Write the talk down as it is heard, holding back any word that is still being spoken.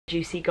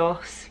juicy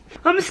goss.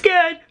 I'm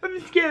scared,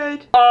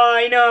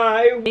 I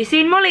know. Have you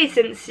seen Molly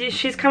since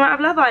she's come out of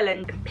Love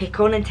Island? Pick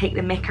on and take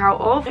the mick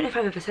out of. I don't know if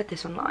I've ever said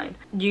this online.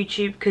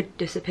 YouTube could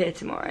disappear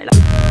tomorrow.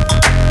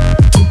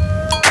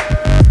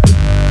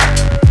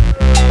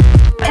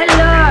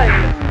 Hello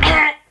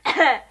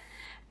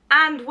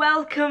and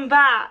welcome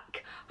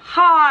back.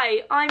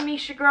 Hi, I'm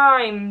Misha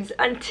Grimes,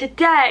 and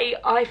today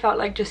I felt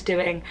like just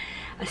doing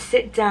a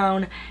sit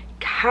down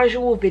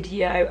casual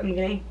video. I'm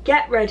gonna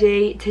get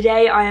ready.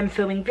 Today I am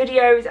filming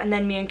videos and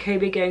then me and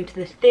Kobe are going to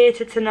the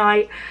theatre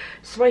tonight.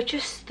 So I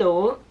just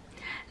thought,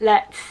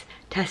 let's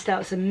test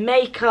out some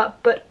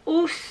makeup, but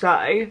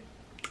also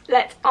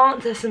let's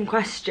answer some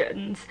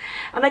questions.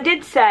 And I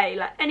did say,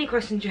 like, any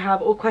questions you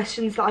have or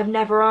questions that I've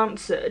never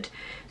answered.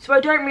 So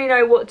I don't really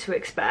know what to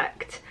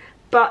expect,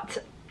 but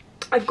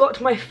I've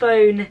got my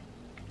phone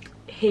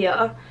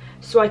here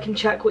so I can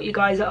check what you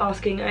guys are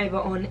asking over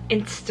on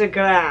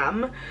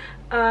Instagram.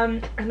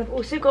 And I've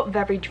also got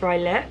very dry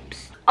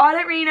lips. I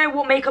don't really know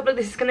what makeup look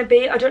this is going to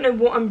be. I don't know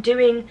what I'm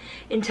doing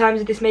in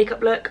terms of this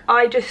makeup look.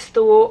 I just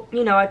thought,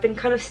 you know, I've been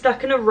kind of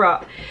stuck in a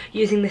rut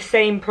using the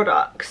same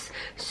products.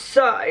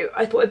 So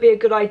I thought it'd be a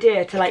good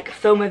idea to like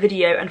film a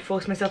video and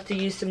force myself to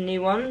use some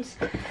new ones.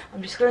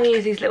 I'm just going to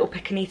use these little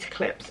Picanita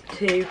clips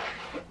to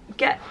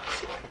get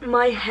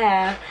my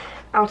hair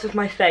out of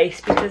my face,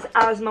 because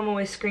as mum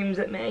always screams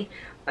at me,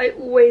 I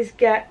always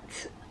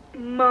get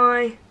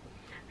my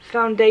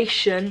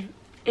foundation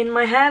in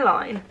my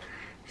hairline.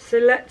 So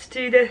let's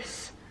do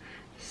this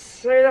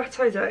so that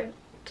I don't.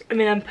 I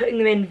mean, I'm putting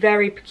them in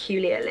very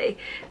peculiarly.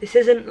 This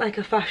isn't like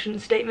a fashion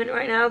statement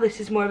right now, this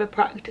is more of a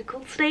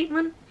practical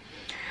statement.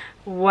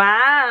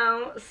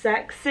 Wow,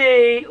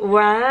 sexy,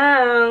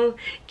 wow,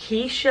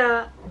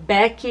 Keisha,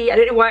 Becky. I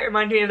don't know why it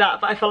reminded me of that,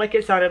 but I felt like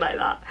it sounded like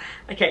that.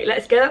 Okay,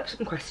 let's get up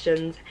some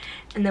questions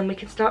and then we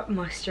can start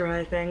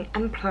moisturising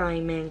and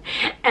priming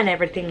and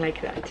everything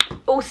like that.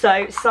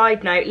 Also,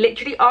 side note,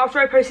 literally after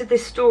I posted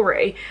this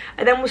story,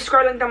 I then was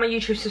scrolling down my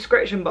YouTube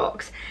subscription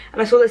box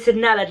and I saw that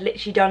Sidnell had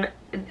literally done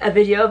a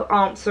video of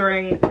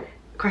answering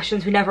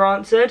questions we never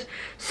answered.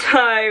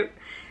 So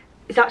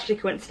it's actually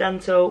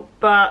coincidental,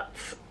 but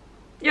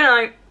you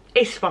know,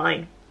 it's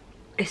fine.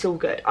 It's all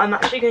good. I'm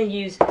actually going to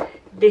use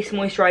this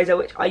moisturiser,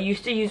 which I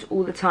used to use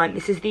all the time.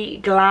 This is the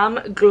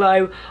Glam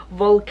Glow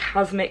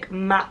Volcasmic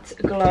Matte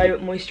Glow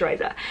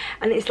Moisturiser.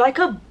 And it's like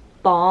a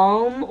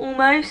balm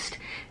almost.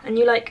 And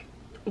you like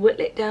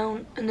whittle it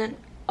down and then...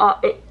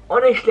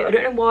 honestly, I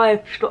don't know why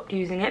I've stopped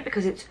using it,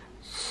 because it's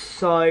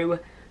so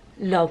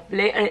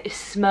lovely and it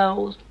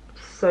smells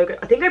so good.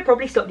 I think I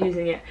probably stopped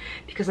using it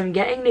because I'm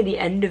getting near the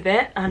end of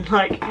it, and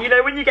like, you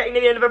know when you're getting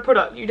near the end of a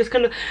product you just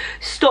kind of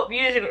stop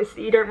using it so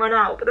that you don't run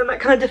out, but then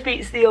that kind of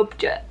defeats the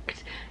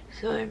object.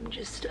 So I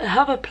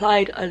have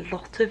applied a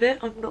lot of it,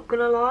 I'm not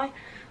gonna lie.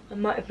 I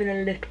might have been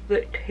a little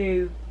bit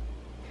too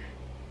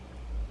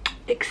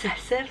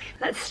excessive.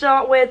 Let's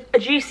start with a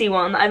juicy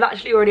one that I've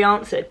actually already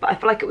answered, but I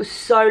feel like it was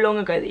so long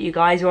ago that you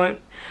guys won't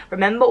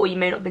remember, or you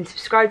may not have been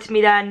subscribed to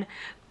me then.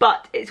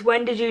 But it's,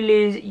 when did you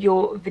lose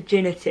your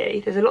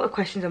virginity? There's a lot of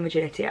questions on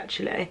virginity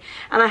actually.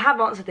 And I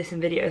have answered this in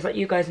videos, like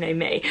you guys know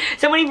me.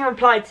 Someone even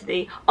replied to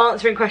the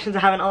answering questions I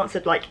haven't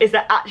answered, like, is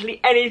there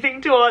actually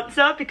anything to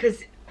answer?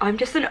 Because I'm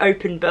just an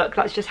open book,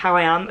 that's just how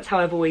I am, that's how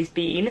I've always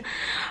been.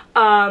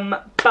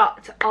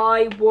 But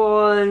I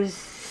was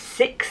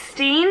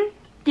 16,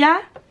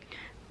 yeah?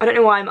 I don't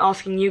know why I'm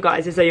asking you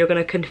guys as though you're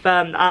going to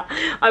confirm that.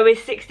 I was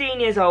 16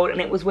 years old and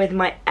it was with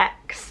my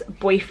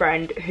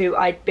ex-boyfriend who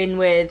I'd been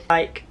with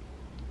like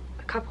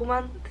couple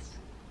months,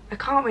 I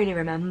can't really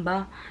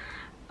remember,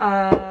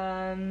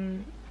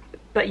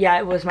 but yeah,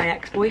 it was my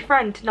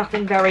ex-boyfriend.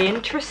 Nothing very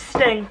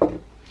interesting.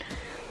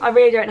 I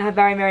really don't have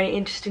very many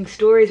interesting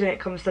stories when it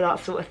comes to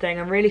that sort of thing.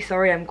 I'm really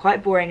sorry, I'm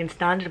quite boring and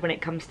standard when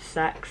it comes to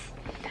sex.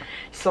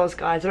 Soz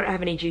guys, I don't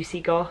have any juicy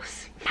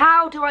goss.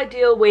 How do I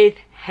deal with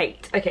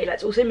hate? Okay,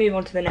 let's also move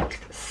on to the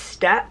next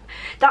step.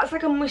 That's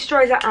like a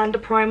moisturiser and a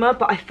primer,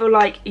 but I feel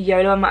like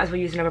YOLO, I might as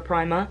well use another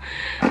primer.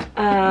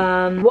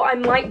 What I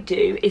might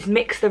do is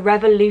mix the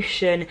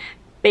Revolution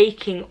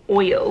baking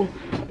oil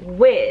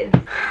with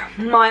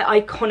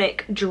my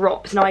iconic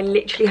drops. Now I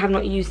literally have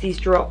not used these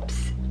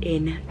drops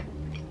in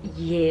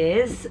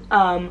years,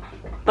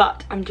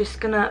 but I'm just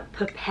gonna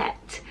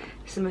pipette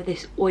some of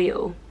this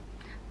oil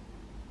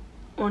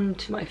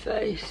onto my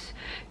face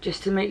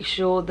just to make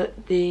sure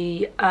that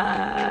the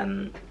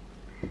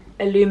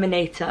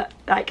illuminator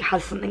like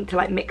has something to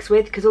like mix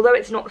with, because although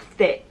it's not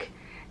thick,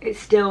 it's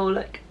still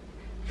like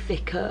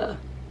thicker.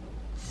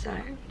 So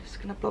I'm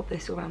just gonna blob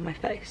this all around my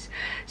face.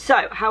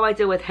 So how I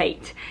deal with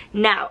hate.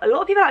 Now a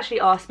lot of people actually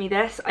ask me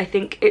this. I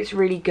think it's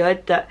really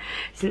good that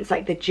since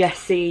like the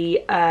Jessie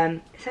is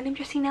her name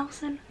Jessie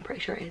Nelson? I'm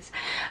pretty sure it is.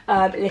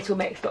 Little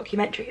Mix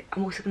documentary,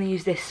 I'm also going to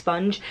use this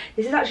sponge.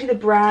 This is actually the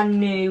brand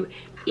new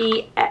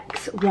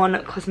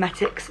EX1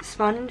 Cosmetics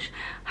sponge.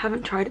 I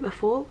haven't tried it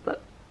before,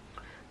 but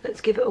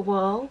let's give it a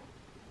whirl.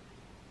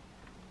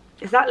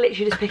 Is that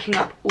literally just picking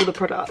up all the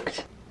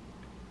product?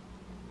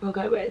 we'll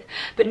go with.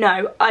 But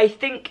no, I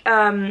think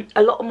a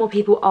lot more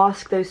people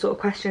ask those sort of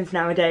questions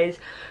nowadays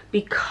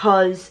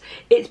because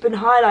it's been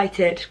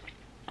highlighted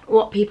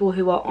what people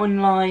who are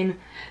online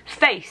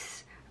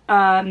face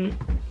on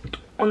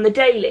the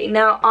daily.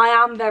 Now, I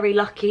am very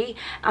lucky,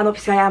 and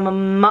obviously I am a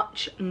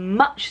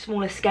much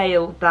smaller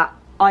scale that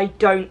I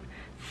don't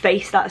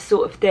face that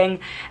sort of thing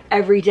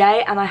every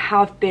day, and I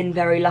have been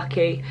very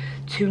lucky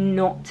to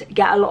not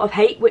get a lot of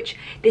hate, which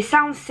this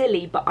sounds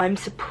silly, but I'm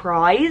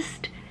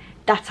surprised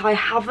that I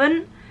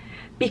haven't,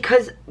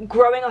 because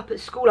growing up at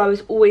school I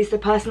was always the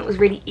person that was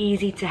really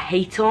easy to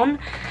hate on.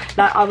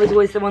 Like, I was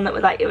always the one that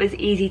was like, it was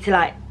easy to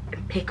like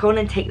pick on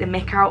and take the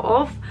mick out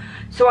of.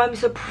 So I'm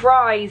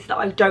surprised that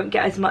I don't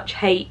get as much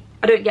hate.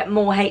 I don't get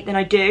more hate than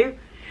I do,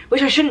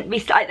 which I shouldn't be,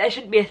 like, that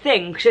shouldn't be a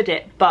thing, should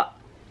it? But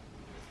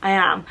I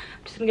am. I'm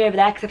just gonna go over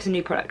there because I have some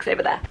new products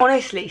over there.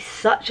 Honestly,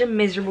 such a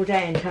miserable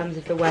day in terms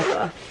of the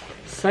weather.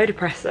 So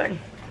depressing.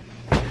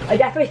 I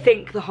definitely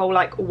think the whole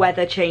like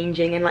weather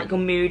changing and like your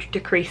mood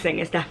decreasing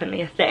is definitely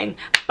a thing.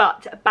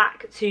 But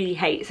back to the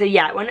hate. So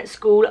yeah, when at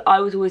school I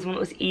was always one that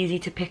was easy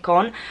to pick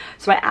on,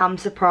 so I am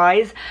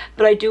surprised.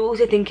 But I do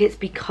also think it's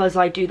because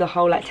I do the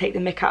whole like take the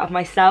mick out of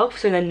myself,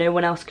 so then no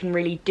one else can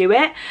really do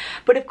it.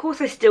 But of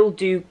course I still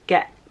do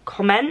get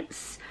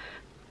comments,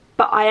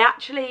 but I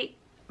actually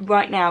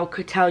right now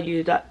could tell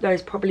you that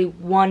there's probably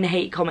one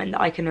hate comment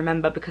that I can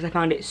remember because I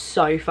found it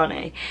so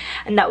funny,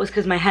 and that was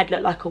because my head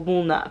looked like a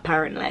walnut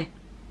apparently.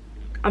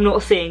 I'm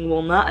not seeing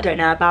walnut, I don't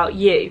know about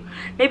you.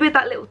 Maybe with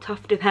that little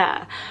tuft of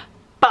hair.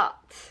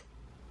 But,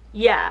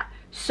 yeah.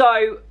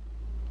 So,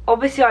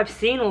 obviously I've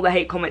seen all the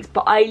hate comments,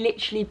 but I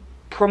literally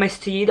promise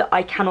to you that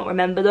I cannot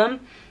remember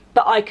them.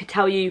 But I could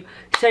tell you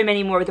so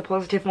many more of the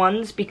positive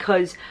ones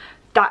because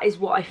that is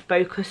what I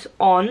focus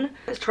on.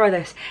 Let's try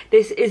this.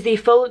 This is the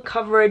Full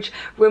Coverage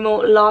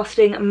Rimmel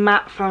Lasting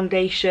Matte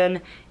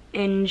Foundation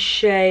in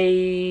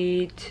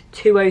shade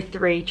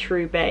 203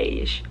 True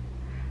Beige.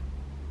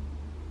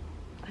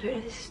 I don't know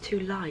if this is too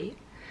light.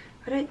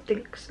 I don't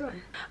think so.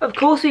 Of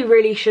course we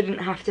really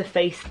shouldn't have to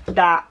face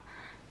that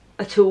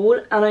at all,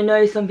 and I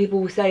know some people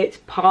will say it's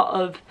part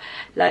of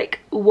like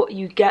what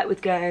you get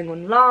with going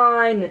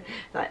online,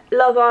 like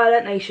Love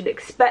Island, they should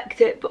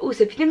expect it. But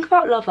also if you think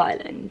about Love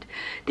Island,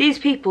 these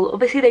people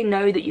obviously they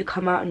know that you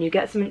come out and you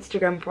get some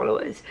Instagram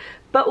followers,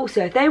 but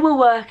also if they were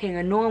working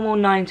a normal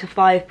 9 to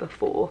 5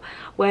 before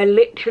where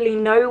literally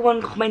no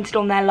one commented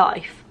on their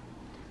life,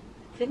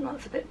 I think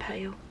that's a bit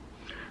pale.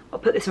 I'll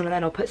put this on and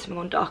then I'll put something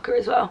on darker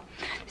as well.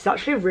 It's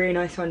actually a really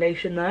nice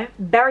foundation though.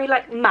 Very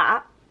like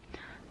matte,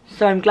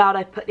 so I'm glad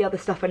I put the other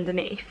stuff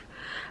underneath.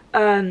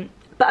 But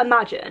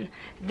imagine,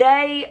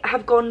 they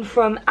have gone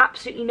from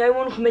absolutely no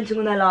one commenting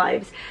on their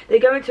lives, they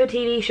go into a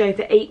TV show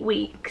for 8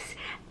 weeks,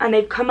 and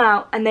they've come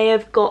out and they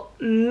have got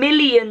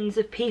millions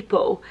of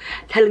people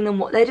telling them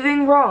what they're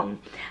doing wrong,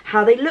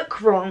 how they look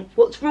wrong,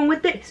 what's wrong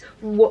with this,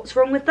 what's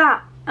wrong with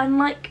that. And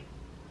like,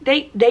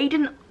 they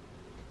didn't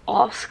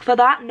ask for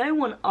that. No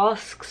one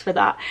asks for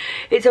that.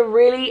 It's a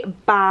really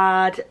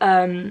bad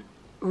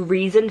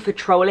reason for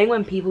trolling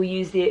when people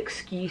use the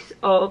excuse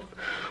of,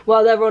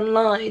 well, they're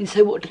online,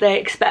 so what do they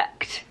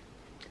expect?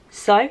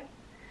 So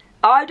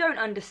I don't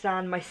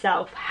understand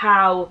myself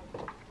how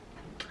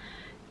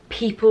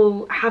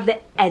people have the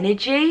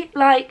energy.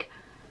 Like,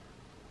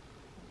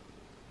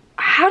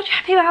 how do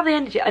people have the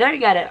energy? I don't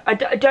get it. I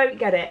don't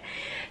get it.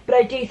 But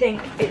I do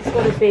think it's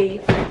got to be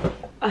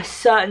a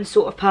certain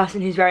sort of person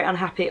who's very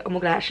unhappy, oh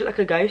my god, I actually look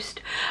like a ghost,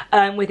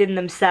 within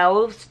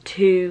themselves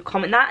to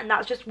comment that. And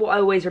that's just what I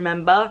always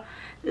remember.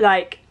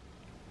 Like,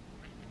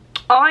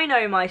 I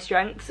know my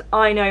strengths,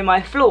 I know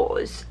my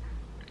flaws,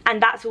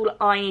 and that's all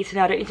I need to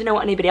know. I don't need to know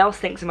what anybody else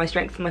thinks of my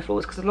strengths and my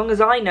flaws, because as long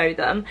as I know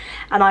them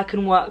and I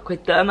can work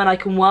with them and I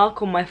can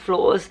work on my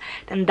flaws,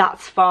 then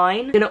that's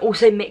fine. I'm gonna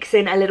also mix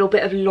in a little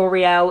bit of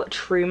L'Oreal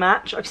True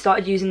Match. I've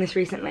started using this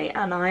recently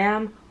and I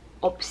am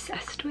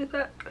obsessed with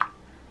it.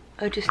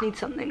 I just need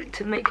something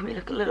to make me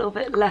look a little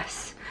bit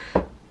less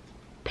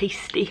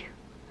pasty.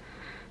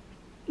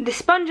 The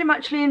sponge I'm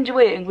actually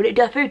enjoying, but it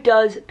definitely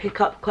does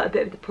pick up quite a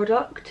bit of the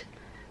product,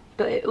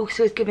 but it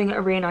also is giving it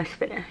a really nice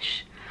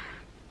finish.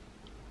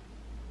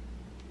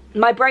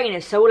 My brain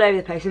is so all over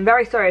the place. I'm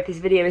very sorry if this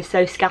video is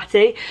so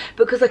scatty,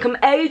 because like I'm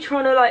A,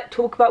 trying to like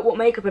talk about what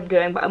makeup I'm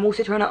doing, but I'm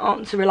also trying to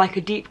answer like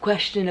a deep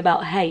question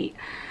about hate.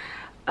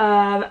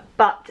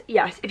 But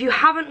yes, if you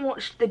haven't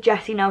watched the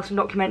Jessie Nelson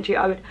documentary,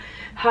 I would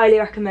highly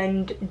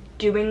recommend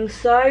doing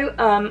so.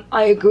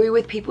 I agree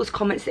with people's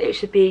comments that it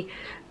should be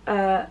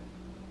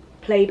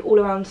played all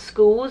around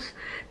schools,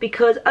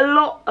 because a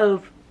lot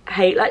of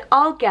hate, like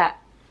I'll get,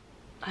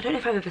 I don't know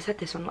if I've ever said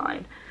this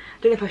online,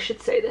 I don't know if I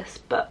should say this,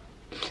 but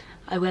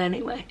I will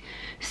anyway.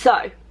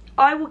 So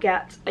I will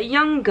get a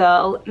young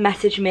girl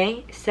message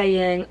me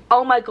saying,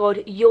 oh my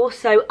god, you're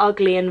so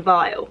ugly and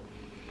vile.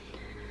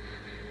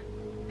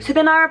 So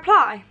then I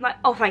reply, like,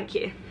 oh thank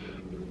you.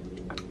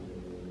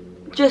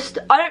 Just,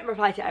 I don't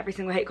reply to every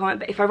single hate comment,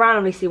 but if I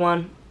randomly see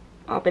one,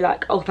 I'll be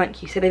like, oh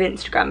thank you. So they've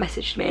Instagram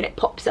messaged me and it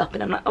pops up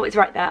and I'm like, oh it's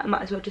right there, I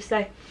might as well just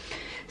say.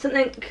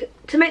 something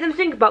to make them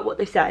think about what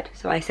they've said.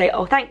 So I say,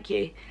 oh, thank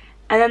you.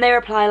 And then they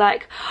reply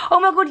like, oh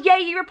my god, yeah,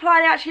 you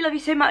replied, I actually love you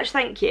so much,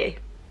 thank you.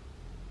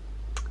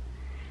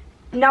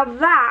 Now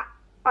that,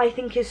 I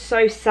think, is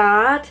so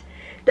sad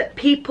that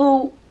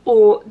people,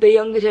 or the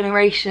younger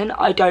generation,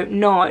 I don't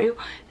know,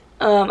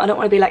 I don't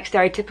want to be like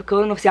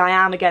stereotypical, and obviously I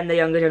am, again, the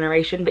younger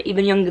generation, but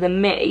even younger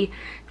than me,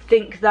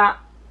 think that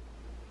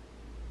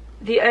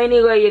the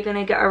only way you're going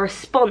to get a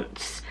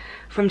response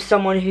from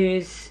someone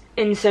who's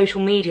in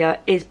social media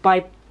is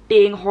by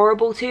being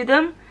horrible to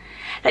them.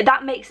 Like,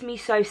 that makes me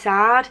so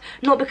sad.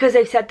 Not because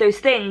they've said those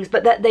things,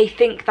 but that they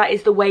think that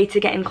is the way to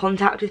get in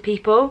contact with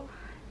people.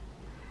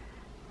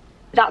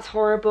 That's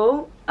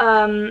horrible.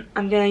 I'm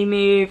going to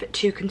move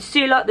to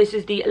concealer. This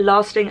is the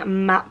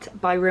Lasting Matte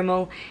by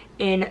Rimmel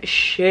in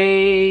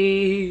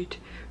shade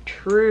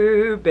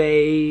True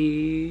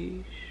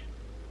Beige.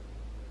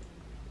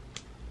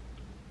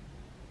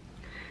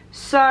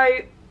 So,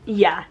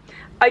 yeah.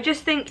 I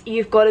just think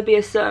you've got to be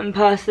a certain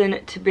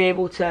person to be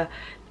able to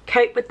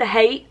cope with the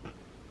hate,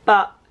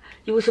 but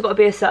you also got to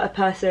be a certain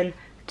person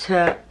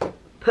to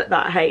put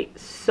that hate.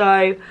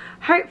 So,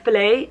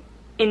 hopefully,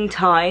 in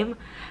time,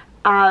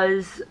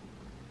 as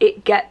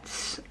it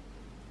gets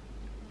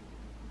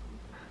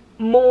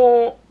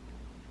more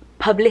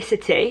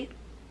publicity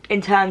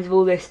in terms of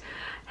all this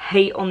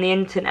hate on the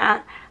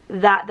internet,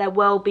 that there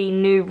will be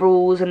new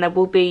rules and there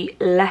will be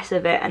less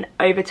of it, and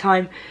over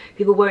time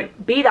people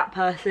won't be that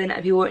person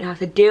and people won't have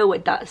to deal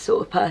with that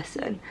sort of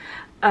person.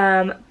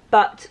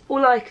 But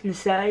all I can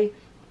say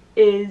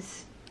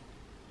is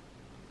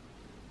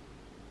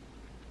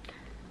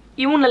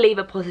you want to leave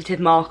a positive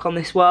mark on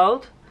this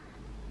world,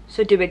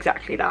 so do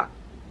exactly that.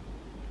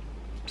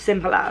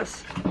 Simple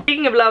as.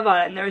 Speaking of Love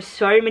Island, there are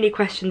so many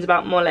questions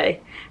about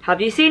Molly.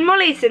 Have you seen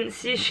Molly since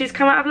she's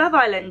come out of Love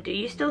Island? Do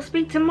you still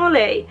speak to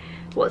Molly?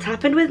 What's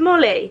happened with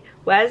Molly?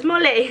 Where's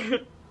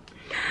Molly?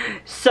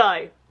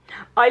 So,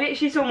 I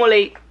literally saw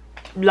Molly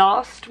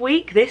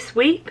this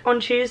week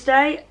on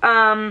Tuesday.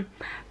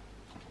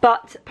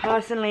 But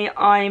personally,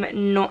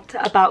 I'm not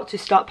about to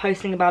start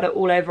posting about it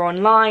all over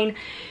online.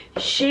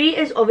 She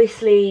is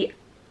obviously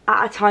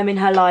at a time in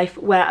her life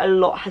where a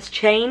lot has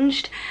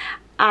changed,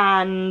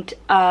 and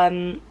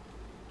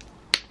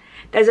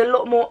there's a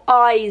lot more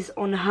eyes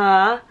on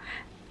her,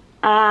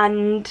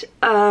 and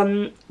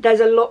there's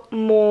a lot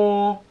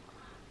more,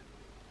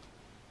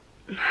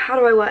 how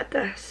do I word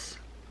this?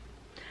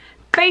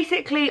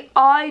 Basically,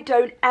 I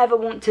don't ever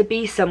want to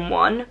be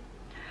someone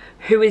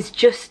who is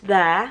just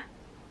there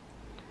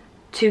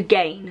to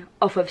gain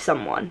off of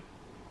someone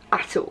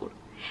at all.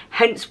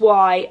 Hence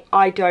why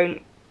I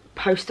don't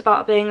post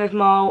about being with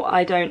Mole.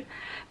 I don't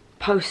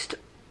post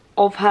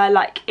of her.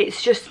 Like,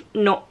 it's just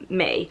not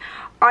me.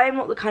 I am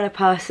not the kind of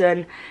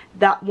person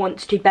that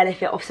wants to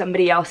benefit off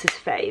somebody else's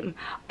fame.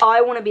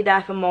 I want to be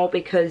there for Mole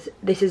because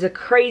this is a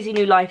crazy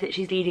new life that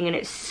she's leading and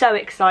it's so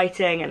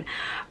exciting, and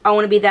I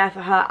want to be there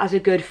for her as a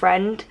good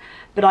friend,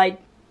 but I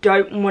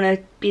don't want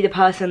to be the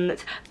person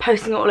that's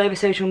posting it all over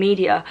social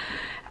media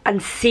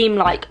and seem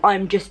like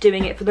I'm just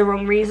doing it for the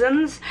wrong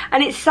reasons.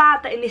 And it's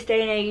sad that in this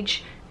day and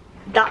age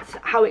that's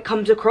how it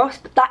comes across,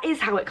 but that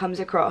is how it comes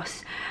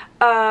across.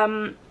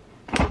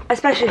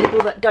 Especially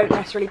people that don't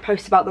necessarily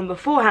post about them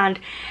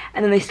beforehand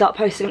and then they start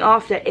posting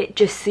after, it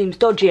just seems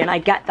dodgy, and I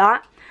get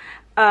that.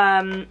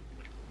 And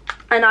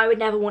I would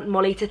never want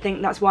Molly to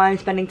think that's why I'm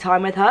spending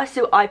time with her,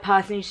 so I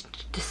personally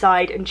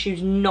decide and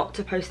choose not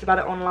to post about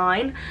it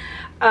online.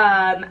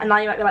 And now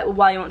you might be like, well,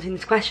 why are you answering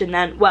this question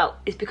then? Well,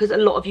 it's because a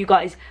lot of you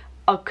guys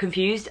are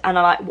confused and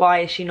are like, why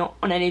is she not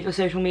on any of your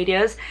social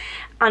medias?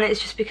 And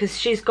it's just because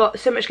she's got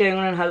so much going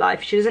on in her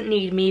life. She doesn't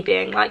need me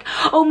being like,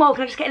 oh Mol,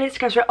 can I just get an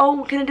Instagram story?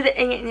 Oh, can I do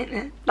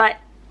that? Like,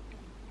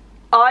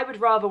 I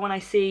would rather, when I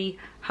see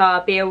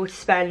her, be able to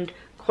spend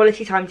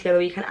quality time together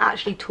where you can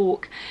actually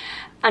talk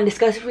and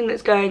discuss everything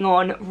that's going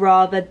on,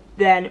 rather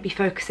than be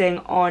focusing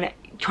on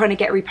trying to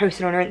get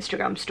reposted on her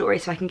Instagram story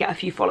so I can get a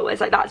few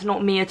followers. Like, that's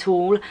not me at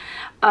all.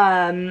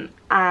 And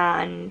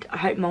I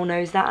hope Mol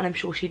knows that, and I'm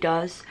sure she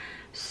does.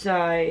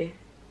 So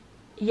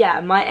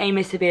yeah, my aim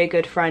is to be a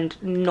good friend,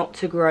 not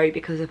to grow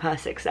because of her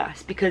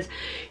success, because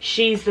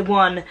she's the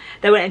one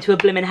that went into a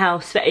blimmin'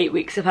 house for 8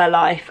 weeks of her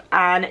life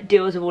and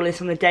deals with all this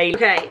on the daily.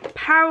 Okay,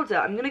 powder.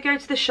 I'm gonna go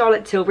to the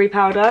Charlotte Tilbury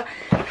powder.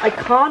 I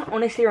can't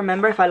honestly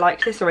remember if I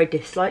liked this or I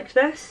disliked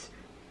this,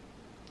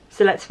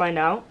 so let's find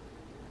out.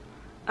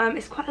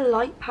 It's quite a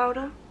light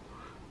powder.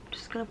 I'm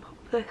just gonna pop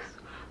this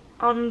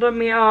under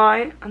my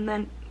eye and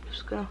then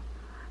just gonna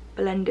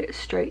blend it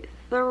straight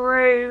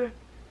through.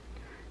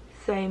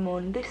 Same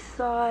on this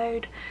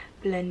side,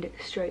 blend it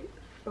straight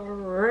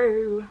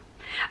through.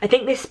 I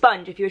think this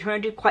sponge, if you were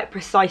trying to do quite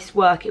precise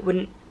work, it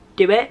wouldn't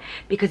do it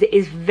because it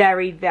is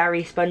very,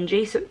 very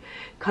spongy, so it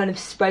kind of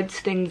spreads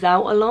things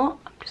out a lot.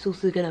 I'm just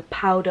also gonna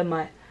powder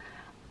my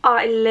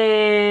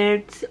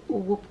eyelids.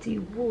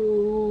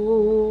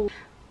 Whoop-de-whoop.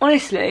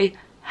 Honestly,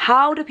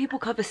 how do people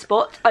cover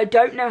spots? I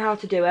don't know how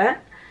to do it.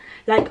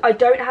 Like, I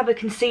don't have a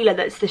concealer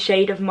that's the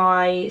shade of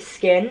my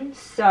skin,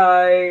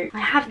 so I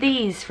have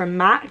these from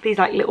MAC, these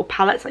like little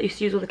palettes I used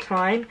to use all the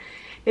time.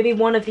 maybe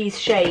one of these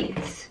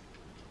shades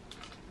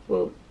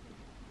will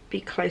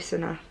be close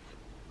enough.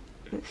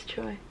 Let's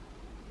try.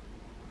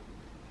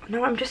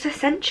 No, I'm just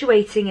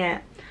accentuating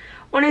it.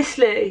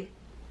 Honestly,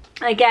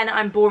 again,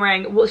 I'm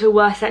boring. What's your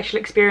worst sexual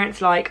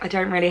experience like? I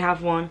don't really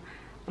have one.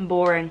 I'm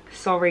boring.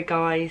 Sorry,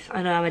 guys.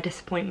 I know I'm a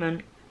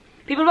disappointment.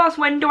 People have asked,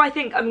 when do I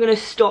think I'm going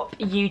to stop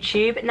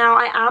YouTube? Now,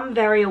 I am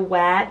very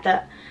aware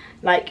that,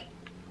 like,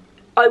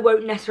 I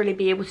won't necessarily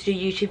be able to do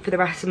YouTube for the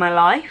rest of my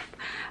life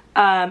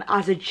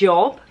as a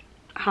job.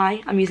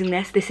 Hi, I'm using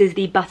this. This is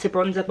the Butter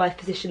Bronzer by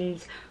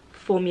Physicians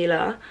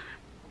Formula.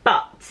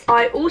 But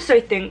I also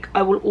think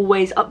I will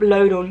always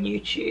upload on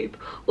YouTube.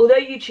 Although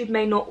YouTube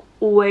may not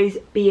always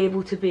be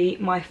able to be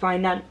my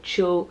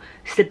financial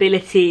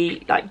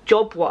stability, like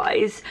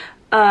job-wise,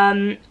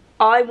 I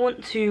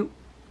want to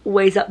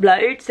always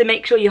upload. So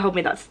make sure you hold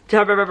me that.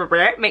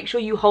 Make sure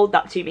you hold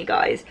that to me,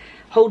 guys.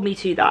 Hold me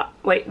to that.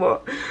 Wait,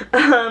 what?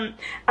 And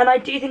I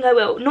do think I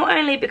will. Not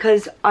only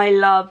because I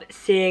love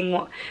seeing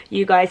what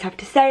you guys have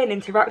to say and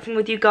interacting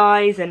with you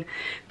guys and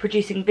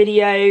producing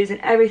videos and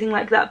everything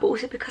like that, but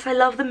also because I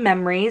love the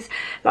memories.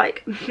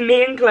 Like,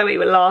 me and Chloe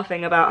were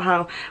laughing about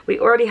how we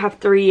already have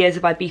 3 years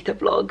of Ibiza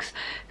vlogs.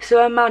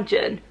 So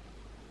imagine,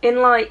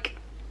 in like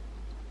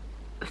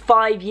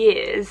 5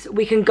 years,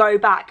 we can go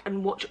back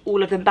and watch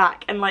all of them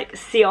back and like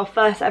see our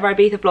first ever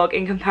Ibiza vlog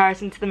in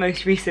comparison to the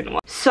most recent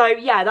one. So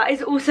yeah, that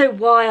is also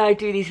why I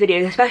do these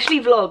videos, especially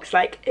vlogs.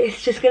 Like,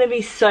 it's just gonna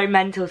be so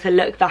mental to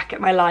look back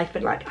at my life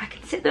and like I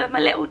can sit there with my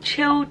little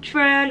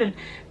children and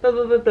blah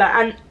blah blah blah.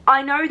 And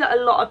I know that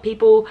a lot of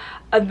people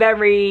are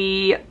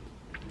very,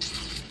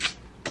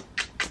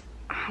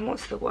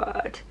 what's the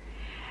word,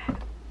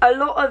 a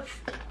lot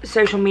of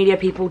social media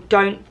people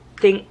don't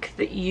think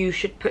that you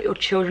should put your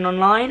children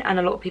online, and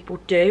a lot of people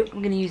do.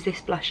 I'm going to use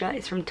this blusher.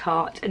 It's from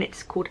Tarte and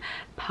it's called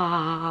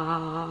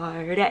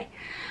Party.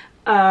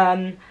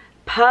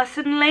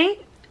 Personally,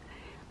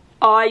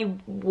 I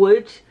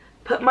would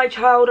put my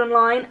child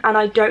online, and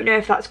I don't know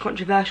if that's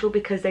controversial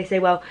because they say,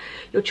 well,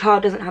 your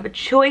child doesn't have a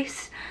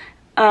choice,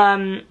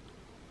 and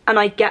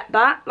I get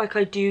that. Like,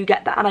 I do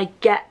get that, and I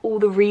get all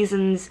the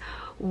reasons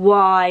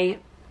why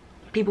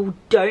people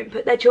don't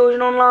put their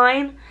children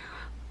online,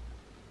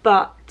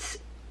 but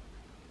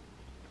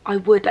I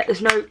would. Like,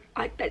 there's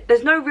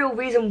no real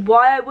reason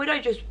why I would. I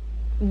just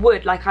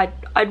would. Like,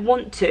 I'd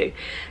want to,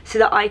 so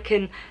that I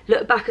can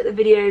look back at the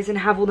videos and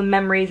have all the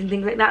memories and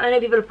things like that. And I know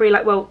people are pretty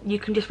like, well, you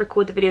can just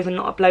record the videos and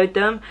not upload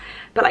them,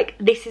 but like,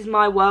 this is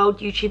my world.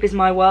 YouTube is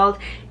my world.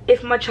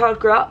 If my child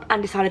grew up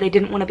and decided they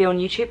didn't want to be on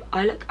YouTube,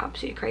 I look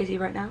absolutely crazy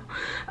right now,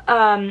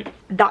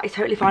 that is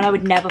totally fine. I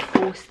would never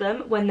force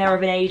them when they're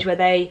of an age where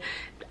they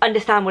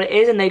understand what it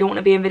is and they don't want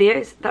to be in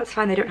videos. That's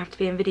fine. They don't have to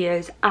be in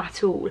videos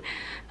at all.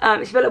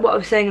 It's a bit like what I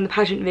was saying in the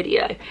pageant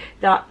video,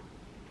 that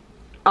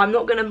I'm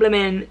not going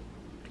to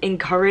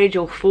encourage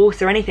or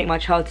force or anything my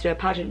child to do a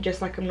pageant, just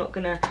like I'm not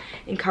going to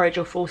encourage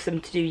or force them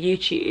to do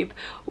YouTube.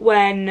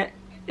 When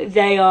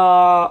they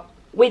are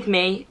with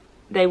me,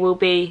 they will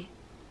be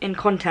in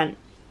content,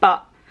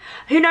 but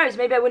who knows,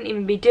 maybe I wouldn't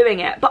even be doing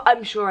it, but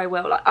I'm sure I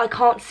will. Like, I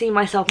can't see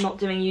myself not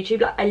doing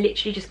YouTube. Like, I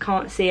literally just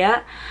can't see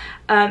it.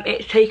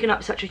 It's taken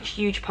up such a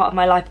huge part of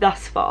my life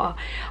thus far.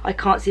 I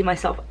can't see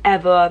myself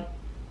ever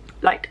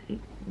like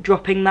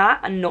dropping that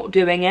and not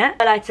doing it.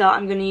 Later,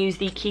 I'm going to use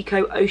the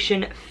Kiko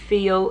Ocean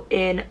Feel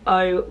in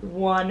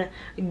 01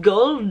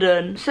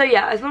 Golden. So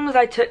yeah, as long as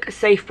I took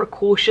safe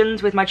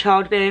precautions with my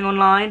child being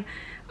online,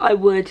 I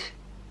would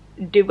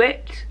do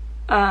it.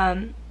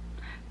 But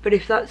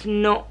if that's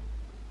not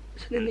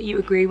something that you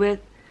agree with,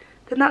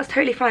 then that's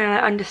totally fine, and I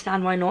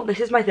understand why not. This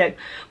is my thing.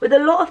 With a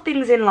lot of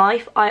things in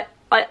life, I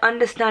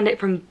understand it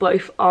from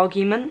both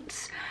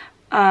arguments,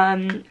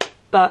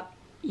 but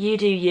you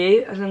do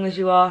you, as long as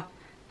you are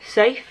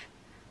safe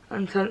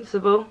and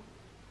sensible.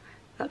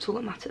 That's all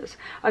that matters.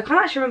 I can't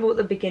actually remember what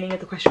the beginning of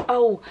the question.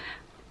 Oh,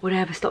 would I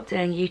ever stop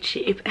doing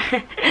YouTube?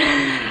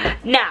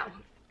 Now,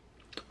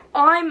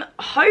 I'm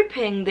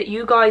hoping that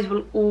you guys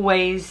will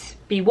always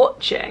be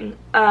watching.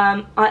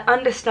 I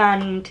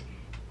understand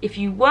if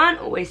you weren't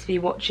always be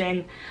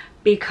watching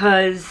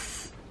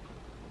because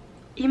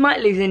you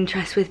might lose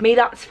interest with me.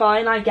 That's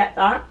fine, I get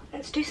that.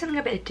 Let's do something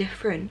a bit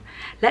different.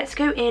 Let's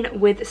go in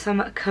with some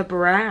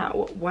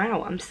Grwm.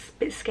 Wow, I'm a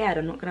bit scared,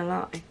 I'm not gonna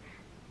lie.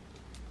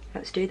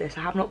 Let's do this.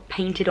 I have not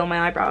painted on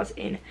my eyebrows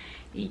in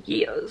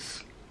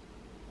years.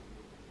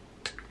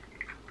 I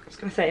was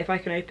gonna say, if I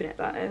can open it,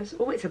 that is.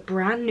 Oh, it's a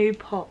brand new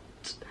pot.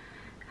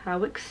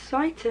 How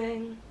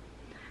exciting.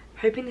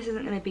 Hoping this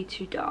isn't gonna be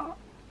too dark.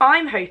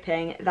 I'm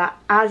hoping that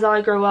as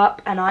I grow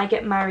up and I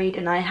get married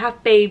and I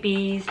have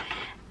babies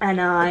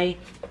and I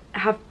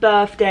have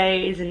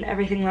birthdays and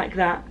everything like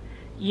that,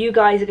 you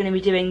guys are going to be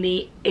doing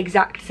the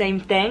exact same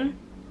thing.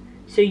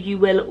 So you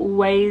will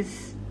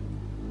always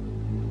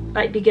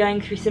like be going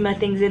through similar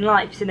things in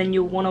life, so then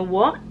you'll want to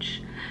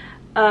watch.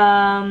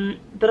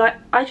 But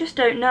I just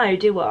don't know,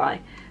 do I?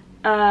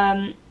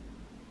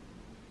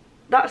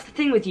 That's the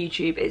thing with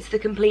YouTube, it's the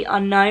complete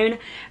unknown,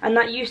 and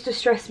that used to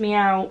stress me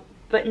out,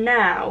 but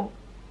now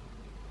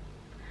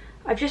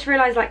I've just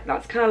realised like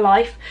that's kind of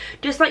life.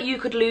 Just like you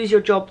could lose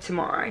your job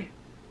tomorrow,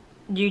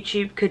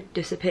 YouTube could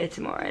disappear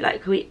tomorrow.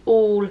 Like we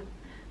all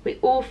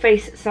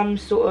face some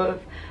sort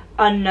of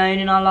unknown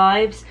in our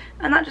lives,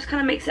 and that just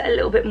kind of makes it a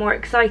little bit more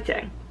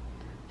exciting.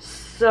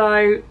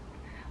 So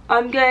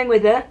I'm going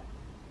with it.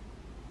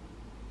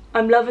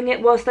 I'm loving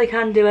it whilst I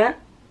can do it.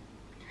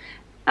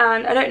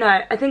 And I don't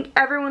know, I think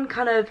everyone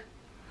kind of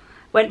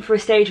went for a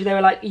stage where they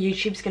were like,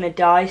 YouTube's gonna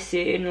die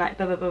soon, like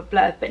blah blah blah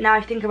blah. But now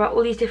I think about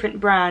all these different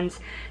brands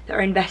that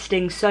are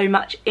investing so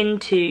much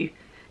into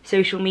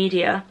social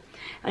media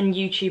and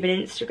YouTube and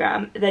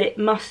Instagram that it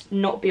must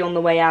not be on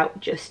the way out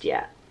just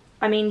yet.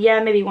 I mean,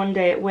 yeah, maybe one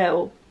day it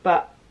will,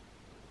 but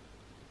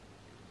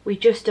we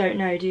just don't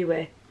know, do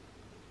we?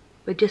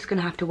 We're just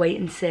gonna have to wait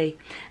and see.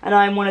 And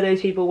I'm one of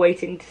those people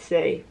waiting to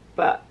see,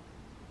 but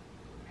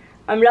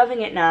I'm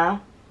loving it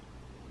now.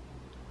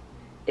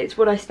 It's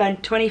what I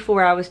spend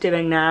 24 hours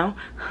doing now.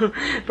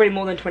 Probably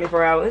more than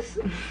 24 hours.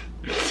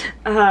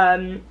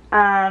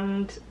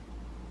 And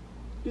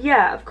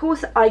yeah, of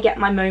course I get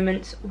my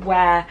moments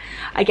where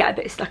I get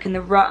a bit stuck in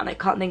the rut and I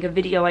can't think of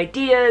video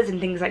ideas and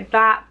things like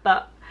that,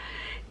 but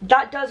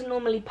that does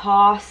normally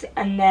pass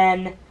and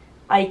then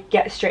I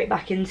get straight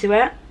back into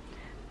it.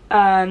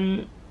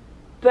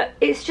 But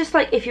it's just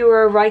like if you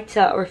were a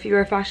writer or if you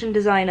were a fashion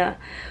designer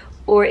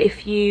or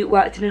if you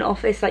worked in an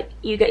office, like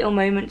you get your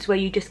moments where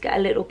you just get a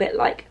little bit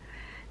like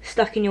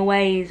stuck in your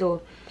ways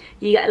or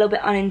you get a little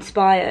bit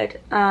uninspired,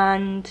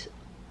 and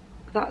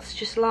that's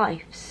just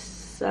life.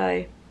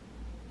 So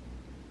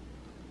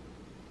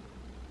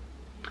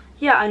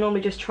yeah, I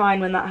normally just try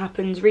and when that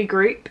happens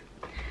regroup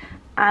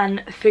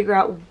and figure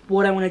out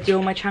what I want to do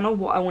on my channel,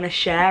 what I want to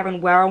share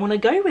and where I want to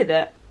go with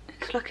it.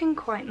 It's looking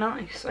quite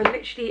nice. I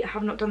literally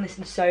have not done this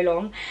in so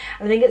long.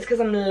 I think it's because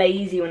I'm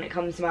lazy when it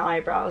comes to my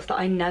eyebrows that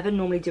I never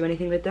normally do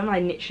anything with them.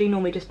 I literally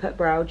normally just put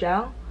brow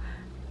gel.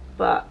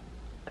 But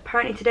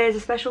apparently today is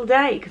a special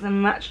day because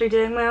I'm actually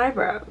doing my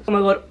eyebrows. Oh my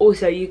god,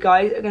 also you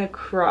guys are going to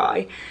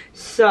cry.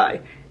 So,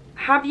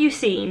 have you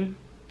seen,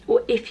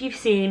 or if you've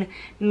seen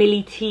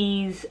Millie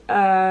T's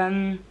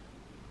 19th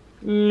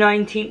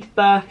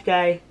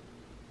birthday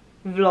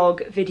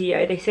vlog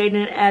video? They stayed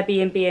in an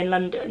Airbnb in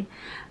London.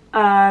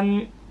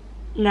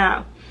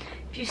 Now,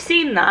 if you've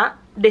seen that,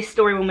 this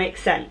story will make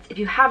sense. If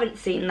you haven't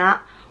seen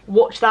that,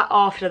 watch that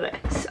after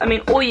this. I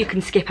mean, or you can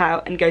skip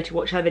out and go to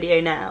watch her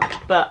video now,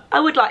 but I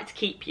would like to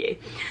keep you.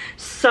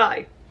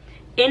 So,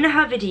 in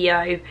her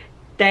video,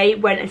 they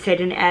went and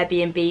stayed in an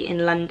Airbnb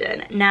in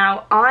London.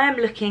 Now, I am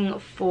looking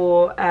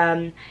for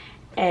a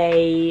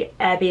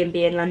Airbnb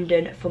in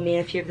London for me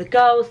and a few of the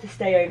girls to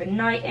stay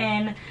overnight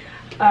in.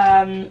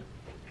 And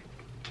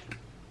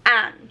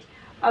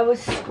I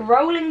was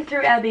scrolling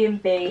through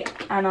Airbnb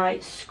and I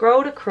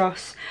scrolled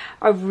across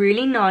a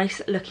really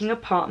nice looking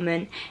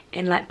apartment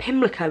in like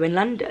Pimlico in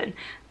London.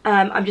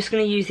 I'm just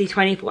going to use the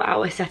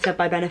 24-hour setup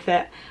by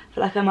Benefit. I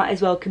feel like I might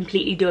as well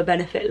completely do a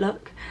Benefit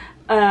look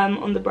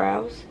on the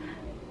brows.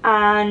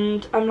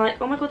 And I'm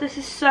like, oh my god, this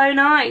is so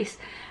nice.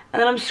 And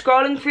then I'm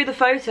scrolling through the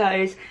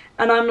photos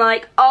and I'm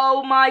like,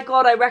 oh my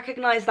god, I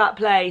recognise that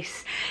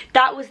place.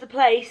 That was the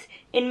place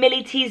in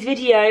Millie T's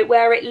video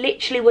where it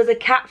literally was a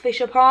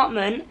catfish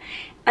apartment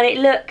and it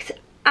looked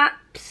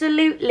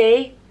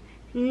absolutely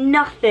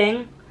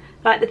nothing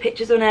like the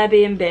pictures on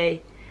Airbnb.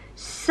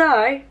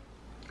 So,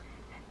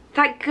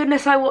 thank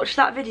goodness I watched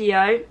that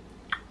video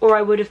or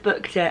I would have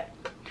booked it.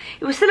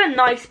 It was still a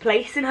nice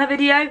place in her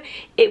video,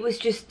 it was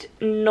just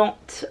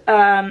not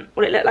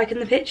what it looked like in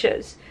the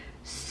pictures.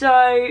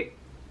 So,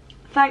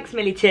 thanks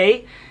Millie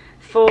T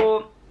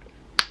for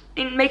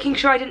making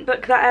sure I didn't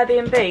book that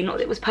Airbnb. Not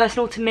that it was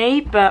personal to me,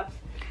 but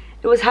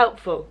it was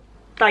helpful.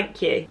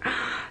 Thank you.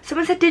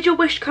 Someone said, did your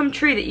wish come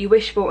true that you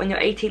wished for on your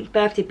 18th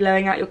birthday,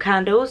 blowing out your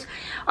candles?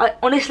 I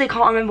honestly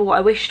can't remember what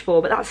I wished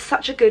for, but that's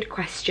such a good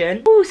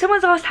question. Oh,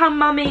 someone's asked how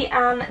Mummy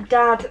and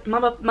Dad,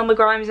 Mama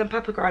Grimes and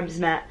Papa Grimes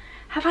met.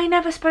 Have I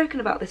never spoken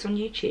about this on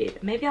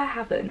YouTube? Maybe I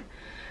haven't.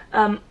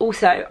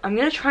 Also, I'm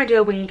going to try and do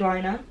a winged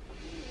liner.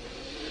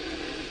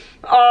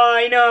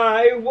 I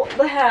know, what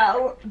the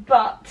hell,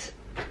 but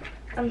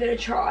I'm going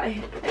to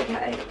try,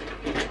 okay.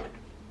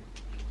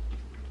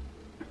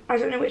 I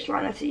don't know which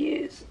liner to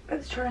use.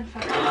 Let's try and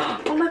find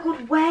it. Oh my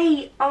god,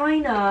 wait, I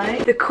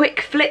know. The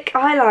quick flick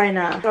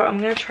eyeliner. So I'm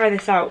going to try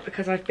this out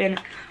because I've been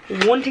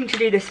wanting to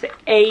do this for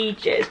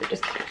ages, but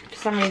just for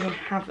some reason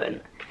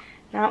haven't.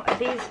 Now, are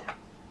these...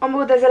 Oh my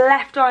god, there's a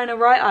left eye and a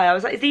right eye. I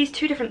was like, is these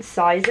two different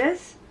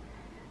sizes?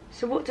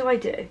 So what do I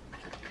do?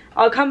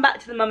 I'll come back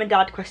to the mum and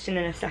dad question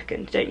in a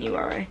second, don't you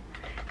worry.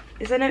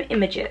 Is there no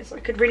images? I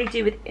could really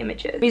do with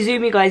images. Let me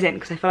zoom you guys in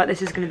because I feel like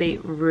this is going to be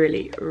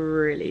really,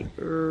 really,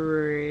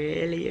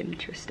 really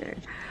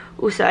interesting.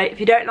 Also, if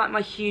you don't like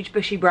my huge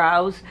bushy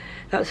brows,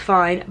 that's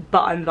fine,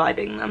 but I'm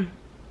vibing them.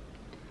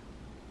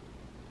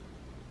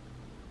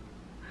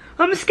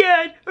 I'm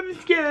scared, I'm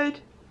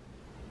scared.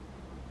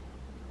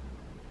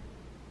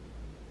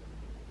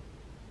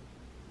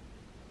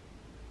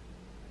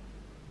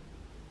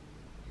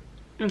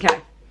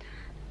 Okay.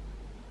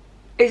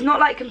 It's not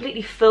like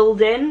completely filled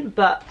in,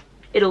 but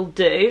it'll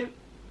do.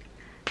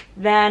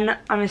 Then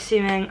I'm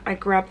assuming I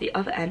grab the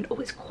other end. Oh,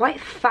 it's quite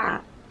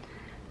fat.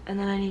 And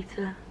then I need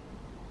to...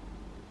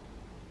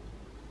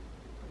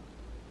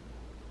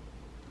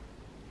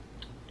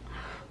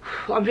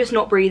 I'm just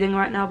not breathing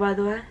right now, by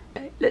the way.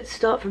 Okay, let's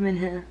start from in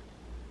here.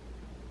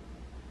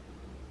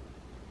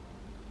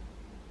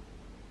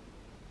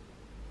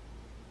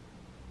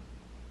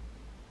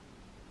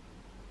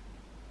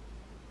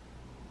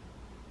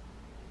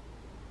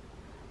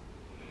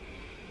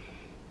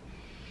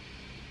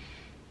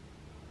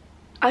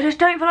 I just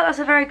don't feel like that's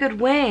a very good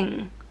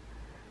wing.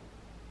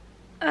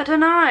 I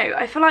don't know.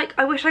 I feel like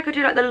I wish I could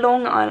do like the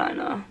long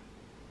eyeliner.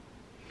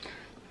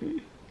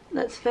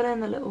 Let's fill in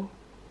the little...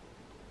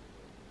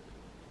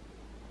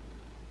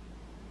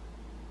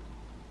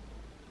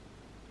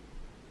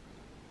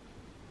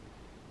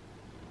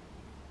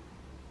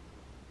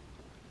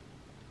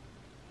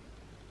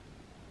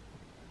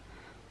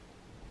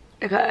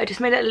 Okay, I just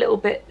made it a little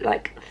bit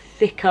like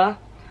thicker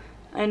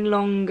and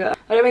longer.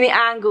 I don't think the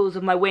angles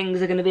of my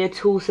wings are going to be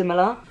at all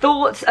similar.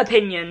 Thoughts,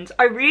 opinions.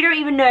 I really don't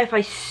even know if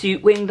I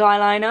suit winged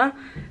eyeliner,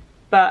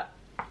 but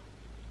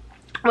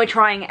we're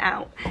trying it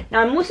out.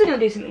 Now I'm also going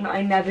to do something that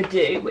I never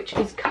do, which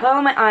is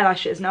curl my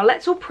eyelashes. Now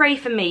let's all pray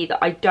for me that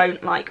I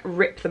don't like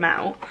rip them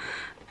out.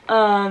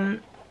 I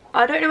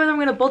don't know whether I'm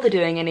going to bother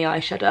doing any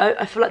eyeshadow.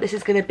 I feel like this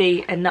is going to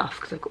be enough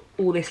because I've got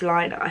all this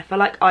liner. I feel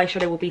like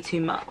eyeshadow will be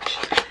too much.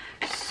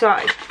 So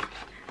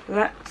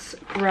let's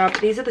grab,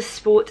 these are the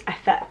Sport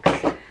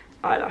FX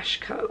eyelash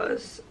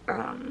curlers.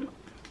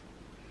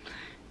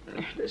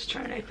 Let's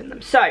try and open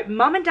them. So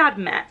mum and dad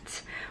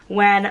met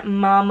when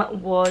mum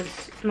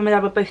and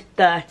dad were both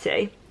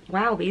 30.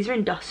 Wow, these are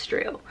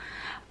industrial.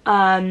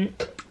 Okay.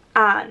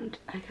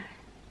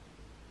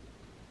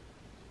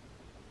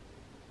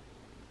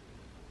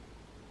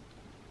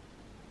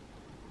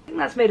 I think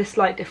that's made a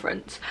slight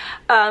difference.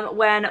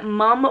 When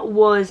mum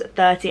was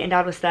 30 and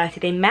dad was 30,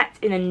 they met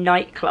in a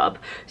nightclub.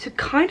 So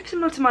kind of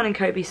similar to mine and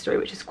Kobe's story,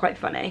 which is quite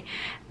funny.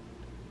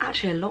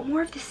 Actually, a lot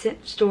more of this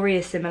story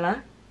is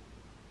similar.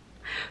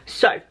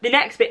 So the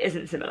next bit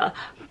isn't similar,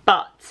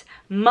 but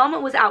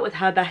mum was out with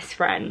her best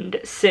friend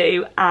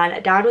Sue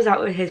and dad was out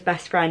with his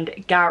best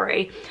friend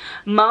Gary.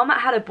 Mum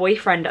had a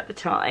boyfriend at the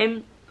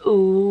time.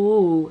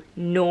 Ooh,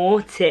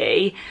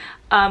 naughty.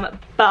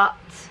 But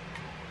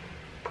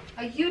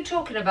are you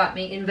talking about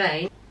me in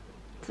vain?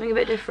 Something a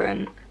bit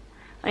different.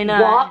 I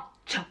know. What?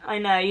 I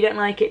know, you don't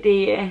like it, do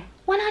you?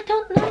 Well, I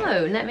don't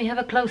know. Let me have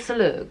a closer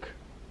look.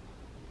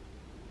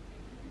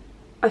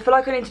 I feel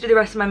like I need to do the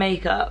rest of my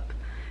makeup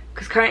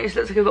because currently it just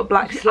looks like I've got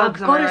black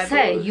slugs on my eyeballs. I've got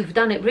to say, you've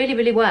done it really,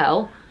 really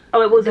well.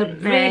 Oh, it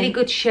wasn't me. Really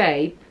good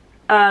shape.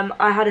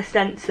 I had a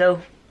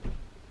stencil.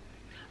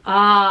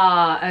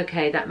 Ah,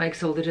 okay, that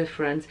makes all the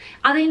difference.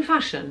 Are they in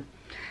fashion?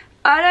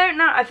 I don't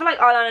know. I feel like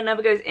eyeliner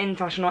never goes in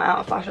fashion or out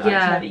of fashion. Yeah. I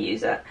just never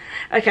use it.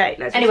 Okay,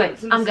 let's anyway,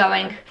 I'm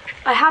going.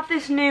 I have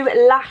this new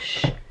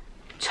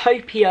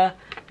Lashtopia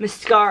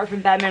mascara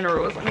from Bare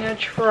Minerals. I'm going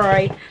to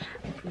try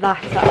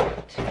that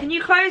out. Can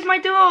you close my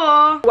door?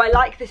 Oh, I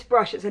like this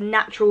brush. It's a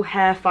natural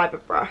hair fibre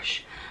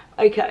brush.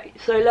 Okay,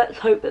 so let's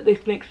hope that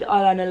this makes the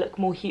eyeliner look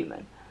more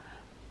human.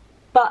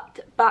 But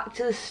back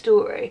to the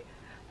story.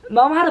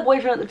 Mum had a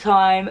boyfriend at the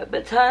time,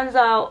 but turns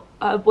out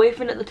her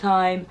boyfriend at the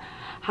time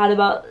had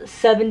about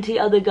 70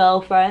 other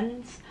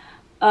girlfriends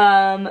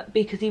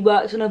because he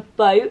worked on a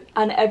boat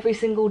and every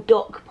single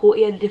dock port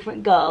he had a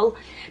different girl,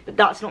 but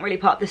that's not really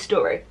part of the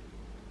story.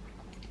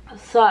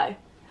 So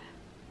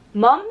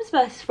mum's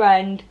best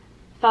friend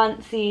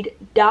fancied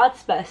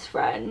dad's best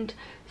friend,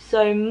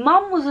 so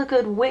mum was a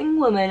good wing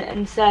woman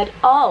and said,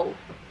 oh,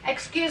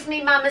 excuse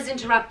me, mum is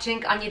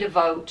interrupting, I need a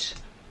vote.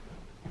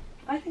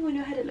 I think on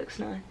your head it looks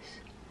nice.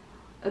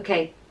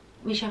 Okay,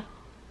 Misha,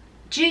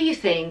 do you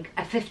think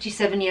a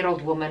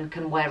 57-year-old woman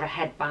can wear a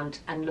headband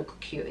and look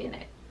cute in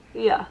it?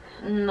 Yeah.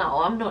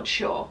 No, I'm not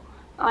sure.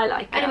 I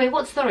like it. Anyway,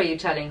 what story are you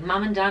telling?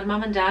 Mum and dad,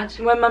 mum and dad?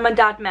 When mum and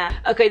dad met.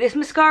 Okay, this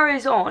mascara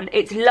is on.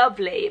 It's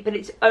lovely, but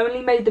it's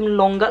only made them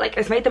longer. Like,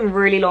 it's made them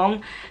really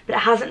long, but it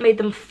hasn't made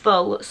them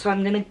full. So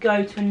I'm going to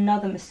go to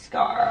another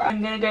mascara.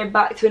 I'm going to go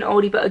back to an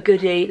oldie but a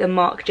goodie, the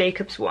Marc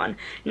Jacobs one.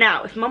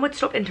 Now, if mum would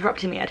stop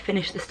interrupting me, I'd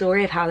finish the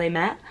story of how they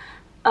met.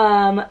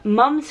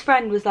 Mum's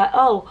friend was like,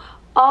 oh,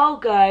 I'll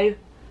go.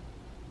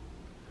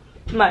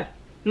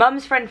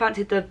 Mum's friend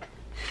fancied the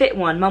fit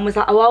one. Mum was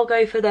like, oh, I'll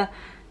go for the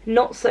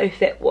not so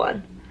fit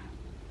one.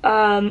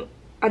 And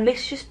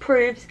this just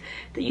proves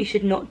that you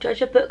should not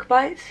judge a book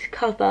by its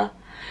cover,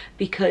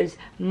 because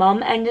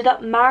mum ended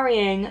up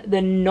marrying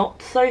the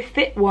not so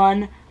fit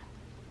one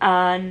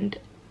and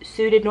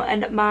Sue did not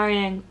end up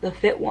marrying the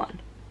fit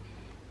one.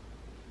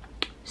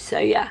 So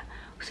yeah,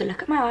 so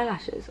look at my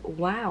eyelashes.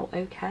 Wow,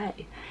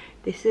 okay,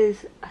 this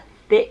is a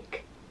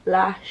thick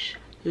lash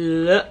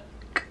look.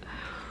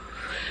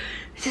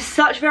 This is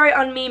such very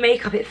un-me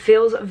makeup. It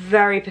feels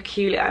very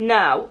peculiar.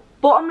 Now,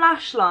 bottom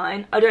lash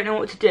line, I don't know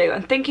what to do.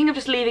 I'm thinking of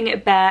just leaving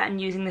it bare and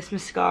using this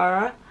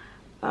mascara,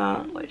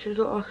 which is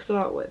what I'll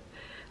start with.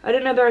 I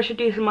don't know whether I should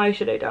do some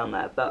eyeshadow down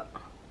there, but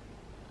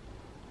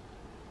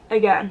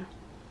again,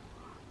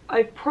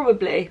 I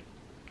probably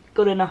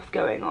got enough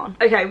going on.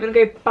 Okay, I'm gonna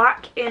go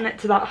back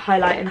into that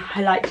highlight and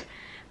highlight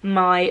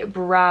my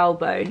brow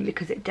bone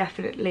because it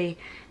definitely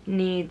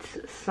needs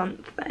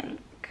something,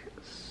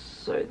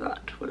 so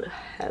that will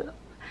help.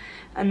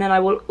 And then I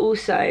will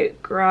also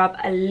grab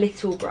a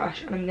little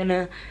brush and I'm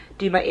gonna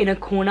do my inner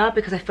corner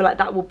because I feel like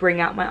that will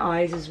bring out my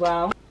eyes as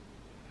well.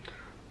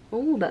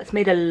 Oh, that's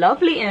made a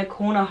lovely inner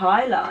corner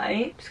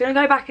highlight. Just gonna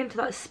go back into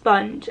that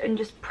sponge and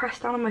just press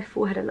down on my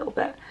forehead a little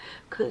bit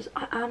because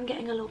I am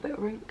getting a little bit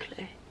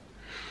wrinkly.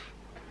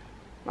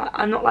 Like,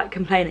 I'm not like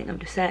complaining, I'm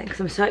just saying because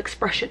I'm so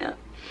expressionate.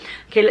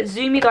 Okay, let's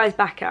zoom you guys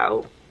back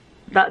out.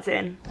 That's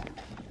in.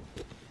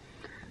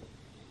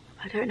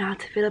 I don't know how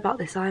to feel about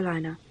this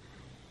eyeliner.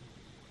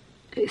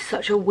 It's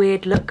such a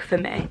weird look for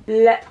me.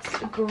 Let's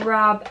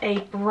grab a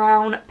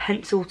brown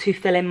pencil to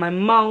fill in my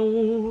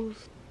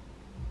moles.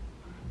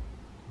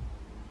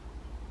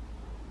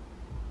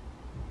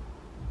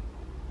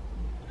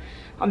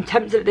 I'm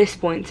tempted at this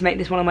point to make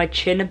this one of my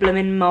chin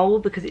blooming mole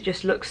because it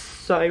just looks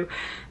so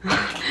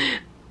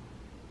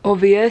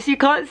obvious. You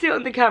can't see it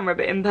on the camera,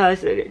 but in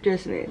person it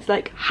just means it's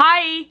like,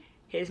 hi,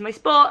 here's my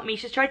spot.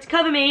 Misha's tried to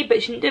cover me,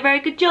 but she didn't do a very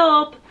good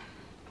job.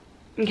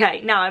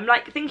 Okay, now I'm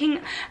like thinking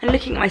and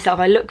looking at myself.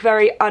 I look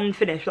very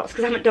unfinished. That's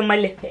because I haven't done my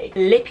lippy.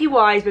 Lippy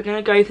wise, we're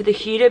going to go for the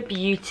Huda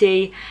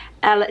Beauty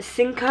El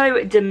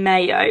Cinco de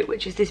Mayo,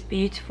 which is this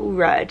beautiful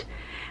red.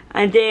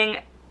 I'm doing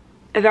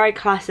a very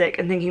classic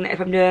and thinking that if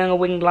I'm doing a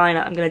winged liner,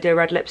 I'm going to do a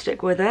red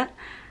lipstick with it.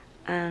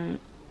 Yeah.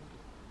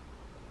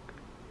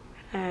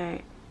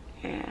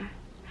 I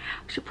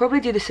should probably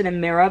do this in a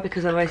mirror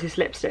because otherwise this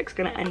lipstick's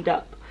going to end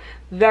up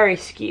very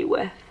skew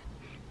with.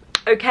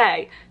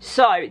 Okay,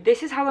 so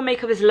this is how the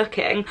makeup is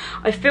looking.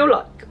 I feel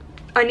like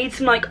I need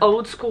some like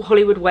old school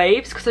Hollywood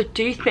waves because I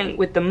do think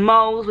with the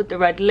moles, with the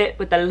red lip,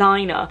 with the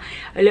liner,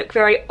 I look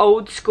very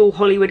old school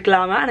Hollywood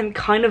glamour and I'm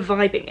kind of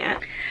vibing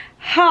it.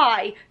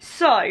 Hi,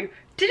 so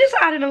to just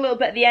add in a little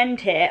bit at the end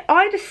here,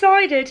 I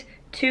decided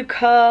to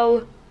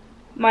curl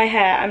my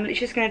hair. I'm literally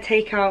just going to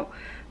take out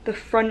the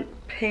front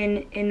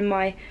pin in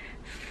my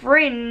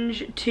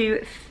fringe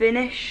to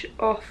finish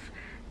off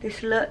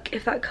this look,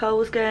 if that curl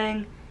was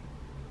going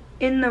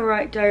in the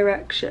right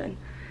direction.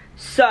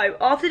 So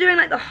after doing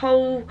like the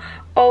whole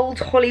old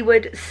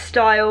Hollywood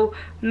style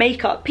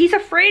makeup piece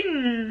of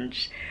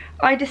fringe,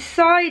 I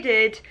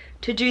decided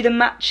to do the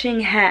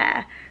matching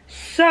hair.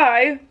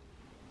 So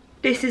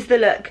this is the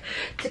look.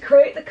 To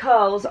create the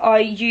curls, I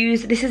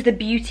use, this is the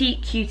Beauty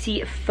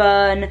Cutie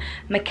Fern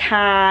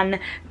McCann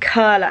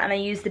curler, and I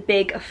use the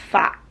big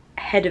fat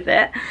head of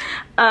it.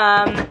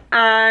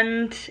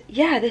 And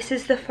yeah, this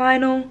is the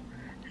final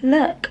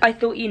look. I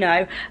thought, you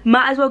know,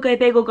 might as well go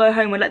big or go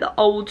home with like the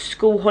old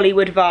school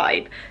Hollywood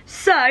vibe.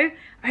 So I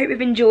hope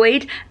you've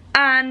enjoyed.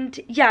 And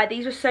yeah,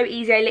 these were so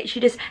easy. I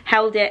literally just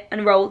held it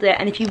and rolled it.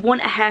 And if you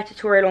want a hair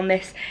tutorial on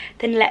this,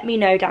 then let me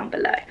know down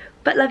below.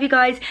 But love you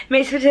guys.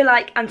 Make sure to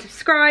like and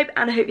subscribe,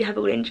 and I hope you have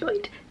all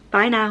enjoyed.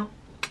 Bye now.